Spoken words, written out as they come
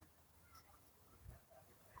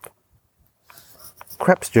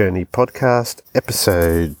Craps Journey Podcast,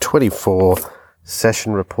 episode 24,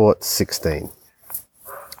 session report 16.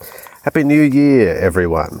 Happy New Year,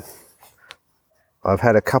 everyone. I've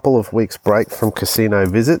had a couple of weeks break from casino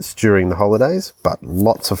visits during the holidays, but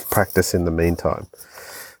lots of practice in the meantime.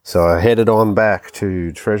 So I headed on back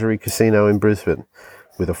to Treasury Casino in Brisbane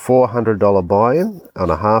with a $400 buy-in on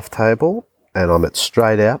a half table, and I'm at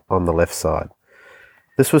straight out on the left side.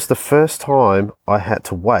 This was the first time I had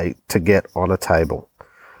to wait to get on a table.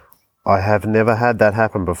 I have never had that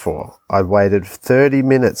happen before. I waited 30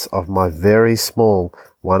 minutes of my very small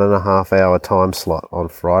 1.5 hour time slot on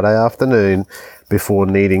Friday afternoon before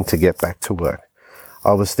needing to get back to work.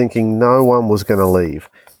 I was thinking no one was going to leave,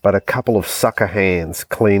 but a couple of sucker hands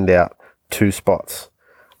cleaned out 2 spots.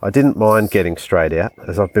 I didn't mind getting straight out,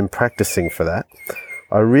 as I've been practicing for that.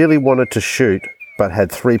 I really wanted to shoot, but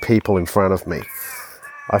had 3 people in front of me.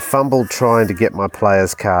 I fumbled trying to get my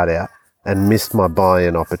player's card out and missed my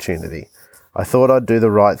buy-in opportunity. I thought I'd do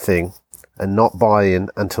the right thing and not buy in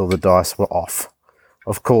until the dice were off.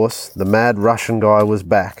 Of course, the mad Russian guy was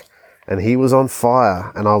back and he was on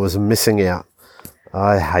fire and I was missing out.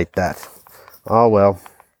 I hate that. Oh well.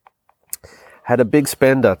 Had a big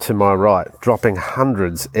spender to my right, dropping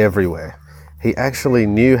hundreds everywhere. He actually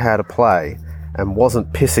knew how to play and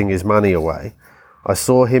wasn't pissing his money away. I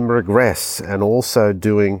saw him regress and also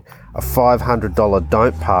doing a $500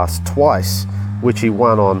 don't pass twice, which he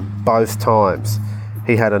won on both times.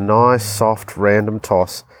 He had a nice soft random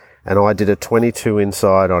toss and I did a 22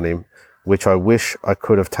 inside on him, which I wish I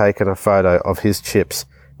could have taken a photo of his chips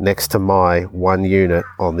next to my 1 unit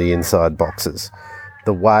on the inside boxes.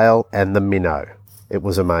 The whale and the minnow. It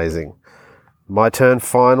was amazing. My turn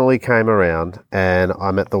finally came around and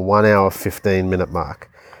I'm at the 1 hour 15 minute mark.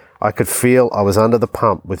 I could feel I was under the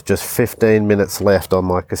pump with just 15 minutes left on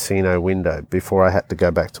my casino window before I had to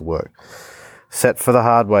go back to work. Set for the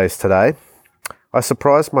hard ways today. I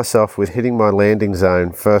surprised myself with hitting my landing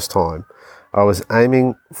zone first time. I was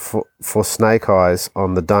aiming for snake eyes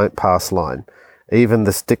on the don't pass line. Even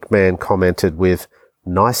the stick man commented with,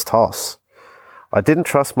 "Nice toss." I didn't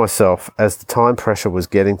trust myself as the time pressure was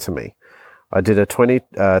getting to me. I did a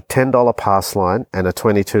 $10 pass line and a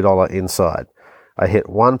 $22 inside. I hit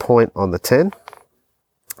 1 point on the 10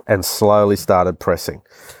 and slowly started pressing.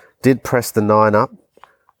 Did press the 9 up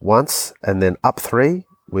once and then up 3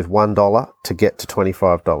 with $1 to get to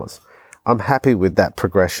 $25. I'm happy with that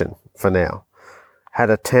progression for now.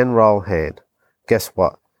 Had a 10 roll hand. Guess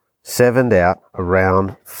what? 7'd out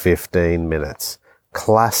around 15 minutes.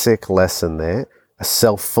 Classic lesson there. A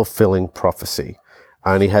self-fulfilling prophecy.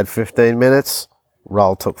 Only had 15 minutes.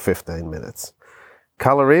 Roll took 15 minutes.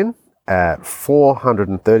 Color in at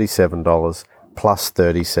 $437 plus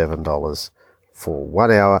 $37 for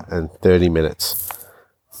 1 hour and 30 minutes.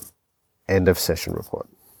 End of session report.